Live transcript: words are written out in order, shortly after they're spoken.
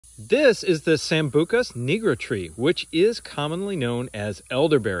This is the Sambucus nigra tree, which is commonly known as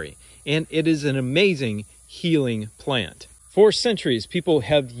elderberry, and it is an amazing healing plant. For centuries, people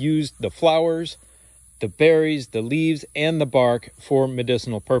have used the flowers, the berries, the leaves, and the bark for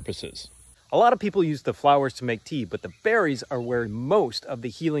medicinal purposes. A lot of people use the flowers to make tea, but the berries are where most of the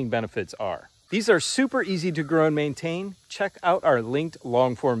healing benefits are. These are super easy to grow and maintain. Check out our linked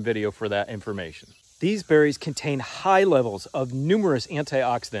long-form video for that information. These berries contain high levels of numerous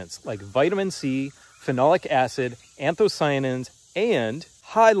antioxidants like vitamin C, phenolic acid, anthocyanins, and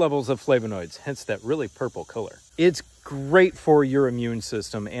high levels of flavonoids, hence that really purple color. It's great for your immune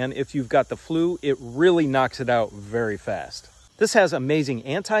system, and if you've got the flu, it really knocks it out very fast. This has amazing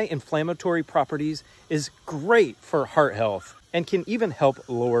anti-inflammatory properties, is great for heart health, and can even help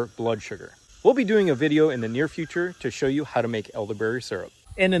lower blood sugar. We'll be doing a video in the near future to show you how to make elderberry syrup.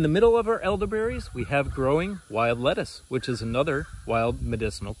 And in the middle of our elderberries, we have growing wild lettuce, which is another wild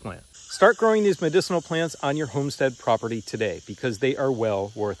medicinal plant. Start growing these medicinal plants on your homestead property today because they are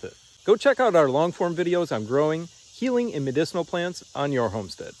well worth it. Go check out our long-form videos on growing, healing, and medicinal plants on your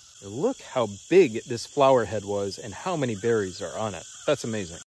homestead. Look how big this flower head was and how many berries are on it. That's amazing.